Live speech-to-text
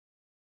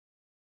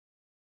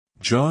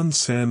John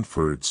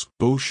Sandford's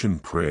Ocean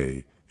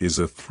Prey is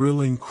a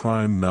thrilling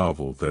crime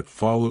novel that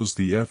follows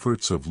the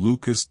efforts of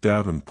Lucas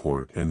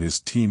Davenport and his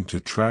team to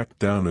track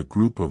down a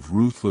group of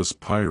ruthless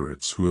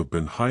pirates who have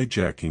been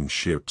hijacking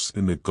ships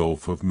in the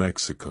Gulf of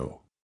Mexico.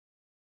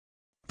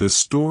 The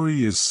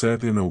story is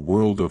set in a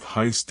world of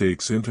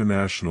high-stakes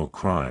international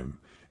crime,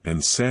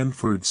 and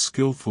Sandford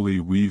skillfully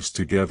weaves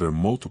together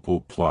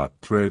multiple plot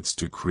threads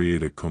to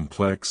create a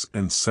complex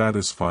and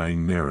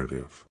satisfying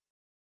narrative.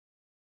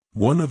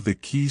 One of the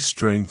key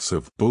strengths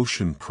of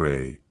Ocean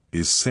Prey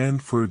is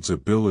Sandford's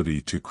ability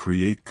to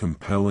create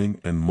compelling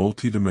and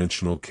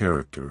multidimensional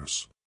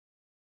characters.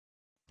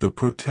 The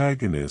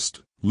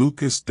protagonist,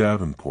 Lucas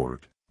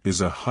Davenport,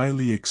 is a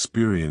highly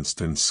experienced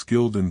and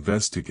skilled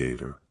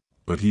investigator,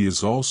 but he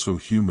is also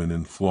human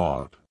and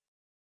flawed.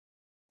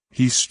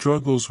 He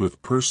struggles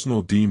with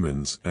personal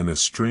demons and a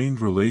strained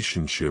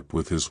relationship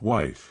with his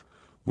wife,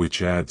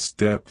 which adds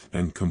depth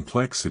and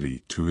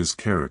complexity to his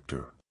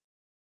character.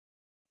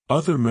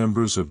 Other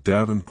members of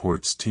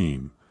Davenport's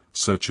team,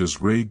 such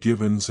as Ray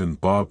Givens and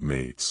Bob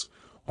Mates,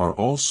 are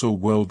also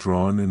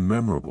well-drawn and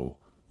memorable,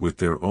 with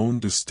their own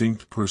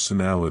distinct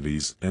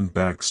personalities and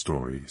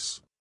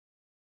backstories.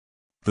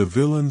 The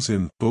villains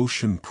in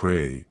Ocean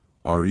Prey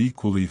are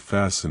equally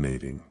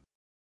fascinating.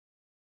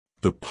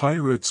 The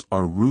pirates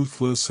are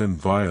ruthless and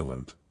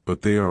violent,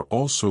 but they are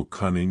also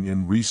cunning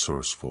and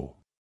resourceful.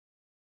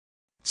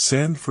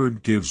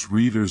 Sandford gives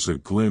readers a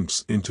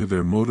glimpse into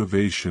their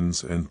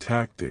motivations and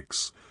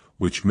tactics,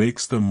 which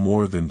makes them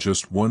more than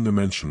just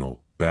one-dimensional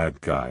bad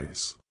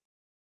guys.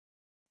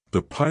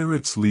 The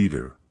pirates'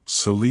 leader,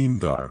 Salim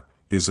Dhar,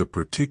 is a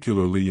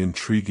particularly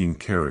intriguing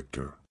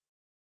character.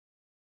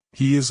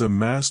 He is a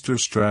master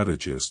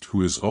strategist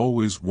who is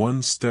always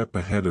one step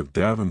ahead of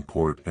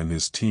Davenport and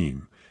his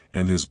team,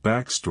 and his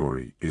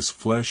backstory is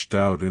fleshed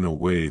out in a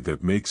way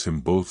that makes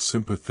him both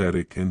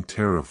sympathetic and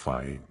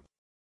terrifying.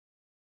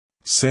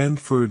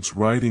 Sandford's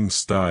writing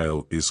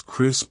style is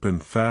crisp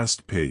and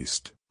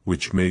fast-paced,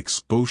 which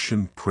makes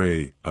Ocean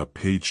Prey a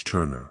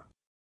page-turner.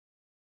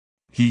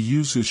 He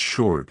uses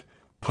short,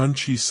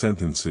 punchy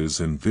sentences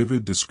and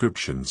vivid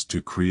descriptions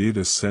to create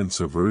a sense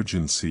of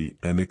urgency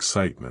and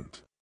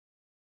excitement.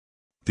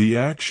 The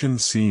action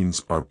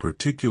scenes are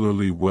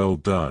particularly well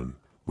done,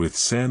 with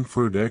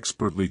Sandford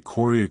expertly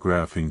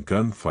choreographing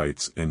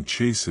gunfights and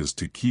chases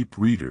to keep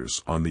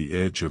readers on the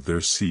edge of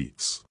their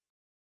seats.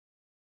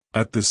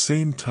 At the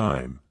same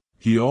time,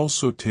 he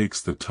also takes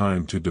the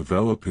time to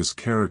develop his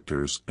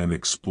characters and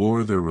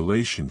explore their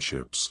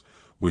relationships,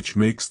 which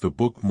makes the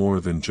book more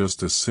than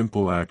just a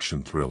simple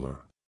action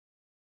thriller.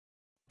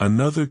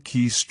 Another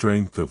key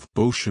strength of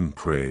Ocean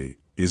Prey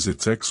is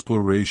its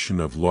exploration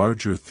of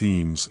larger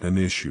themes and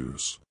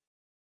issues.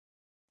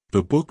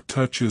 The book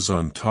touches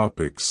on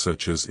topics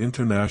such as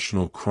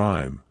international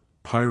crime,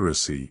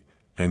 piracy,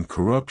 and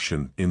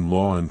corruption in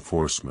law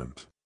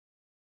enforcement.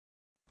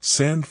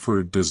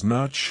 Sandford does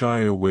not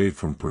shy away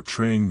from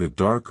portraying the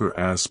darker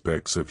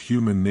aspects of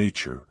human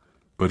nature,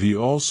 but he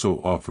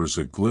also offers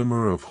a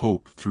glimmer of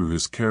hope through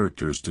his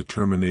characters'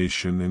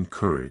 determination and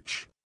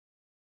courage.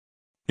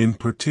 In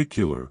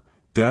particular,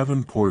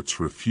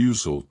 Davenport's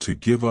refusal to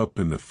give up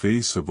in the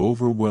face of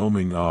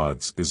overwhelming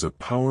odds is a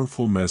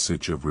powerful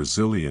message of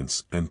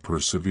resilience and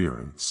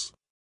perseverance.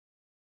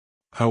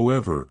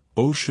 However,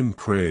 Ocean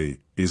Prey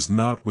is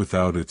not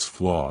without its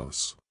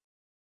flaws.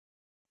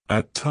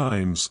 At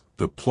times,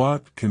 the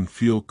plot can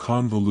feel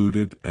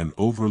convoluted and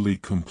overly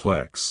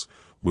complex,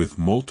 with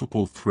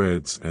multiple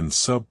threads and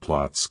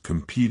subplots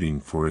competing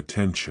for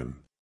attention.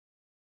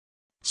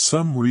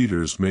 Some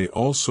readers may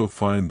also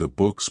find the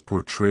book's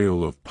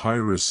portrayal of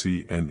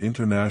piracy and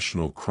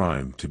international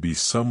crime to be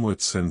somewhat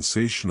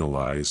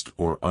sensationalized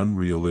or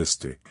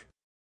unrealistic.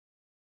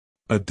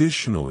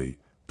 Additionally,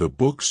 the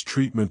book's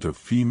treatment of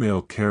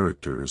female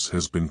characters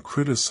has been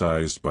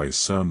criticized by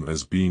some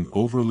as being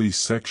overly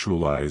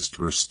sexualized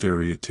or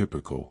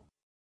stereotypical.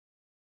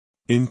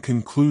 In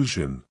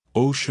conclusion,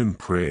 Ocean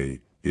Prey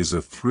is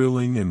a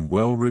thrilling and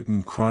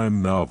well-written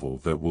crime novel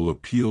that will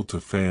appeal to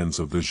fans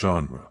of the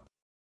genre.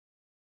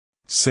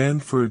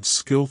 Sandford's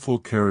skillful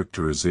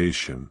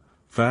characterization,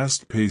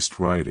 fast-paced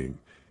writing,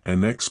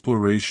 and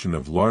exploration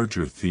of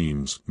larger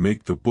themes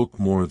make the book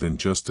more than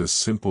just a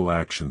simple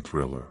action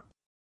thriller.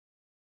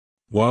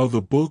 While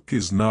the book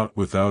is not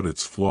without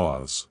its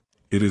flaws,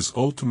 it is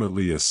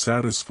ultimately a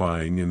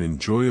satisfying and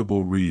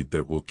enjoyable read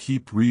that will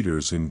keep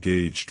readers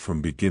engaged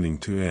from beginning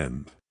to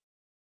end.